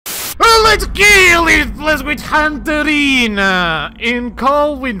Let's kill it! Let's with Hunterina in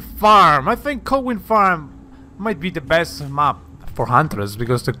Colwyn Farm. I think Colwyn Farm might be the best map for hunters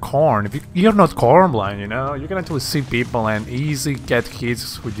because the corn. If you're not corn blind, you know, you can actually see people and easily get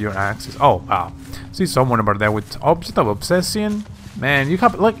hits with your axes. Oh wow! See someone over there with Object of Obsession. Man, you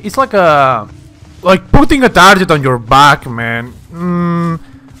have like it's like putting a target on your back, man.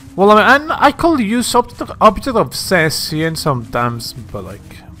 Well, I mean, I could use Object of Obsession sometimes, but like.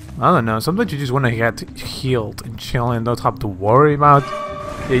 I don't know, sometimes you just wanna get healed and chill and don't have to worry about.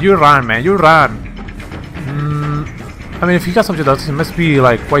 Yeah, you run, man, you run. I mean, if you got something else, it must be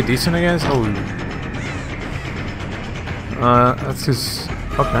like quite decent, I guess. Oh, that's just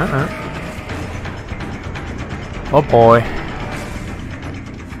okay. Oh boy.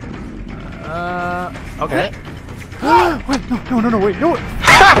 Okay. Wait, no, wait, no. Wait.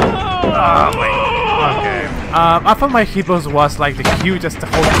 Okay. I thought my hitbox was like the hugest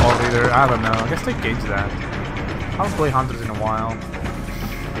whole ball leader. I don't know. I guess they gauge that. I haven't played Hunters in a while.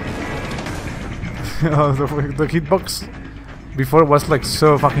 the hitbox before was like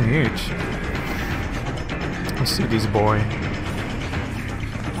so fucking huge. Let's see this boy.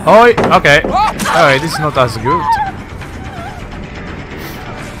 Oh, okay. Alright, this is not as good.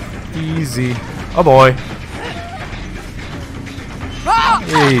 Easy. Oh boy.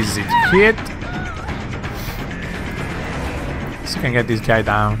 Easy to hit. So I can get this guy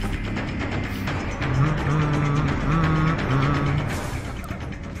down.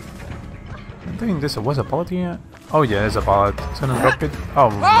 I think this was a pallet here. Oh yeah, there's a pallet. It's gonna drop it. Oh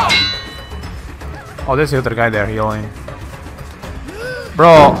no. Oh, there's the other guy there healing.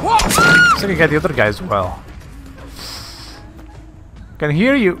 Bro, so I can get the other guy as well. Can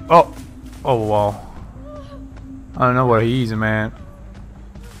hear you. Oh, oh wow. I don't know where he is, man.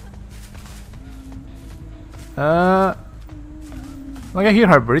 Like I hear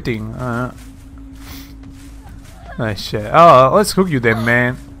her breathing. Oh shit. Oh, let's hook you then,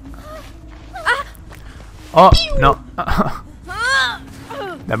 man. Oh no.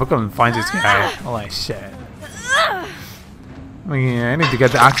 Then we're gonna find this guy. Holy shit. I need to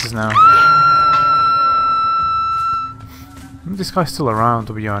get the axes now. This guy's still around,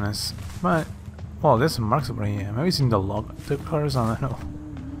 to be honest. But well, there's some marks over here. Maybe it's in the lockers. I don't know.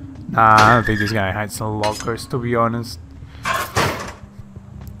 Nah, I don't think this guy hides in the lockers, to be honest.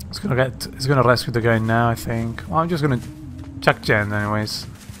 It's gonna rescue the guy now, I think. Well, I'm just gonna check Jen anyways.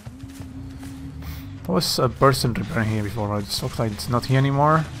 There was a person repairing here before, but it looks like it's not here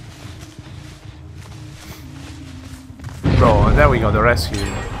anymore. Bro, there we go, the rescue.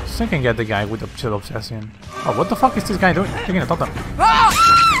 So I can get the guy with the chill obsession. Oh, what the fuck is this guy doing? Taking a totem.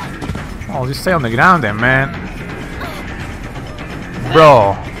 Oh, just stay on the ground then, man.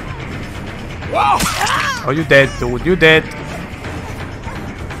 Bro. Oh, you dead, dude. You dead.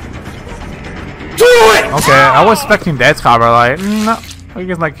 Do it! Okay, I was expecting that cover, like, no. I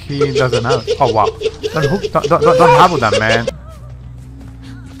guess like he doesn't have. Oh wow. Don't have that, man.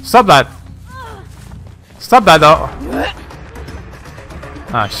 Stop that. Stop that though.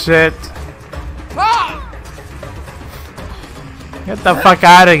 Ah shit. Get the fuck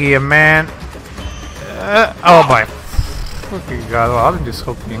out of here, man. Oh my fucking god, well, I'm just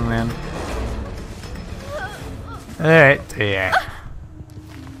hooking, man. Alright, yeah.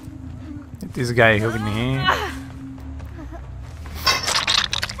 Get this guy hooking here.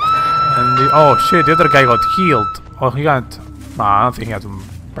 And the, oh shit, the other guy got healed. Oh, he got. Nah, I don't think he had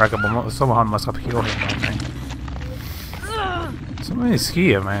breakable. Someone must have healed him, I think. Someone is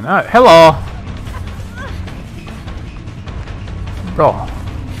here, man. Hello! Bro.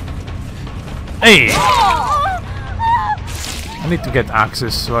 Hey! I need to get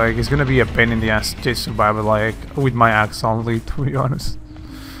axes, like, it's gonna be a pain in the ass to survive, like, with my axe only, to be honest.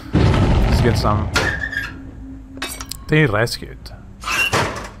 Let's get some. They rescued.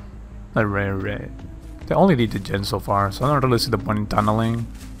 Rare. They only need the gen so far, so I don't really see the point in tunneling.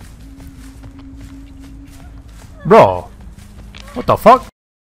 Bro! What the fuck?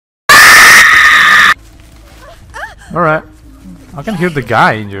 Alright. I can hear the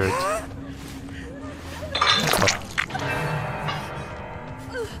guy injured.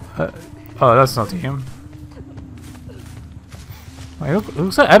 Oh, that's not him. It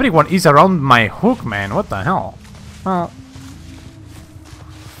looks like everyone is around my hook, man. What the hell?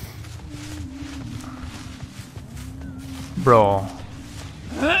 Bro.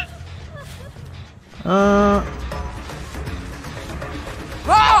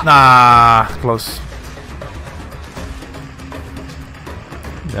 Nah, close.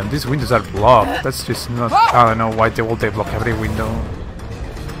 Damn, these windows are blocked. That's just not. I don't know why they block every window.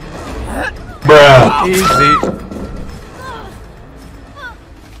 Bruh. Easy.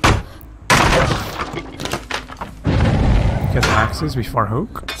 get axes before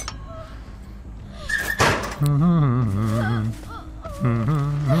hook.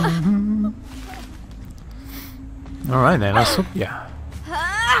 Alright then, let's hook, yeah.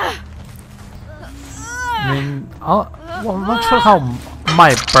 I mean, well, I'm not sure how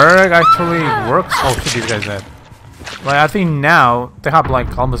my perk actually works. Oh shit, these guys dead. Like, I think now they have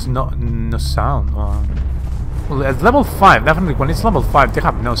like almost no sound. Well, at level 5, definitely when it's level 5, they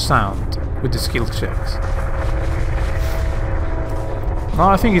have no sound with the skill checks. No,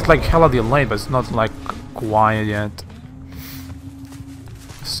 I think it's like hella delayed, but it's not like quiet yet.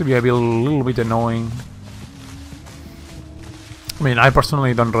 This to be a little bit annoying. I mean, I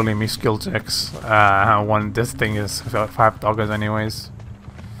personally don't really miss skill checks when this thing is 5 tokens anyways.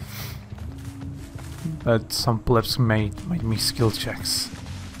 But some plebs might miss skill checks.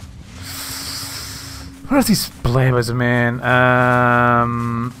 Where are these plebs, man?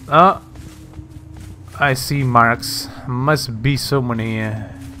 Oh, I see marks. Must be so many.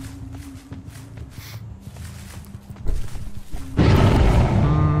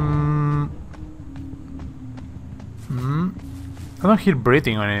 I don't hear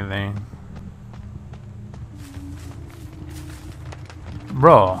breathing or anything.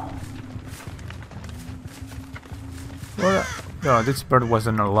 Bro. Well, yo, this bird was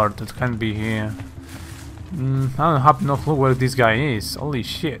an alert. It can't be here. I don't have no clue where this guy is. Holy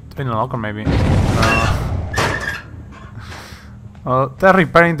shit. In a locker maybe. Well, they're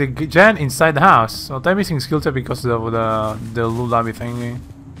repairing the gen inside the house. So they're missing skill set because of the lulabi thingy.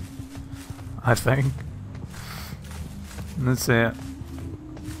 I think. Let's see.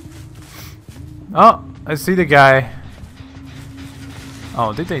 Oh, I see the guy.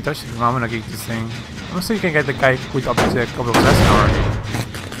 Oh, did they touch him? I'm gonna kick this thing. I'm gonna see if you can get the guy with object of obsession already.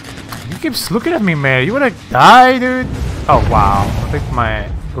 He keeps looking at me, man. You wanna die, dude? Oh, wow. I think my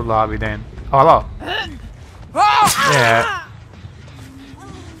good lobby then. Oh, hello. Yeah.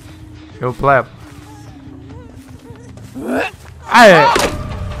 Yo, pleb. Hey.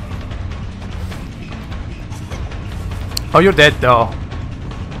 Oh, you're dead though.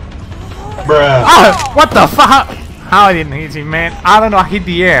 Bruh. Ah, what the fuck? How I didn't hit him, man? I don't know. I hit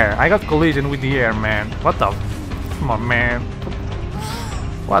the air. I got collision with the air, man. What the? Come on, man.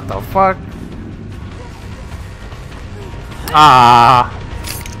 What the fuck? Ah.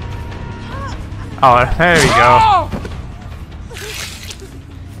 Oh, there we go.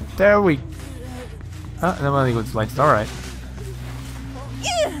 There we. Ah, nobody good lights. All right.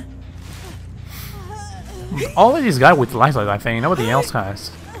 Only this guy with lights, I think. Nobody else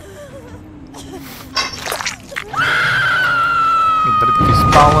has.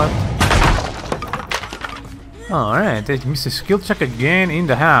 Alright, they missed a skill check again in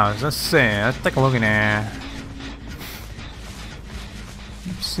the house. Let's see. Let's take a look in there.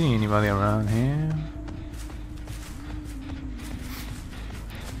 Don't see anybody around here.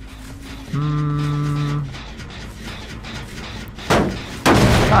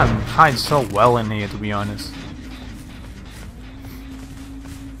 Can't hide so well in here, to be honest.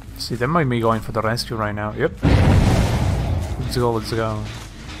 Let's see, they might be going for the rescue right now. Yep. Let's go, let's go.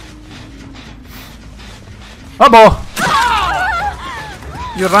 Oh,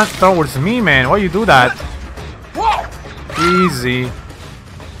 you ran towards me, man. Why you do that? Easy.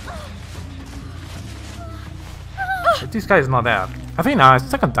 But this guy is not there. I think now it's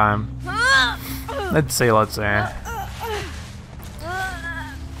second time. Let's see, let's see.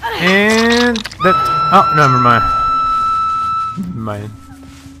 And that. Oh, never mind. Never mind.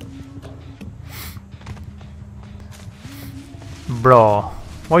 Bro,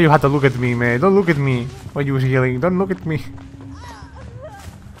 why you had to look at me, man? Don't look at me while you were healing. Don't look at me.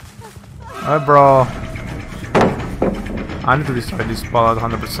 Alright, bro. I need to destroy this spot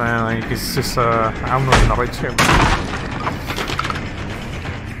 100%. Like, it's just, I'm not in the right shape.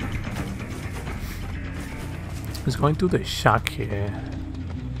 Let's go into the shack here.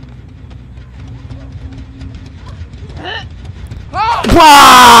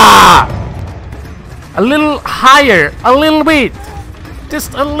 Wah! A little higher, a little bit,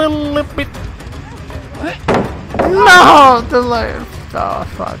 just a little bit. No, the left. Oh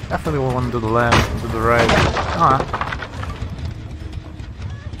fuck! Definitely want to do the left, to the right. Ah,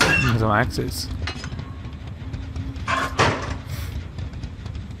 some axes.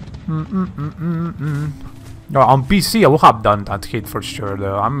 No, on PC I would have done that hit for sure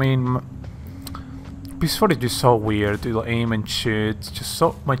though. I mean, PS4 is just so weird to aim and shoot. It's just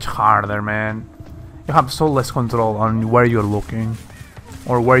so much harder, man. You have so less control on where you're looking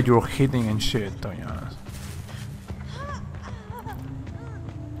or where you're hitting and shit, to be honest.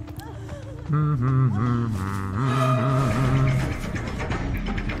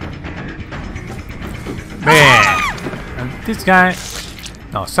 Man, and this guy.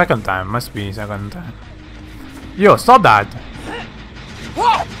 No, second time. Must be second time. Yo, stop that.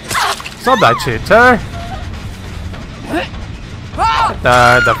 Stop that, cheater.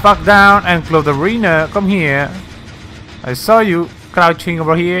 The fuck down and close the arena. Come here. I saw you crouching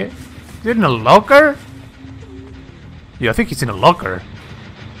over here. You're in a locker? Yeah, I think he's in a locker.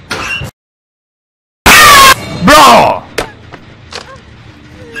 Bro!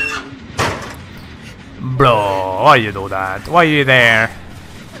 Bro, why you do that? Why are you there?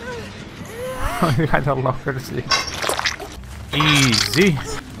 You had a locker, see? Easy.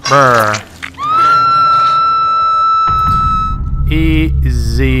 Brr.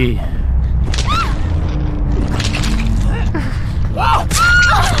 Easy.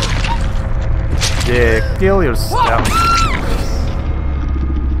 Yeah, kill yourself.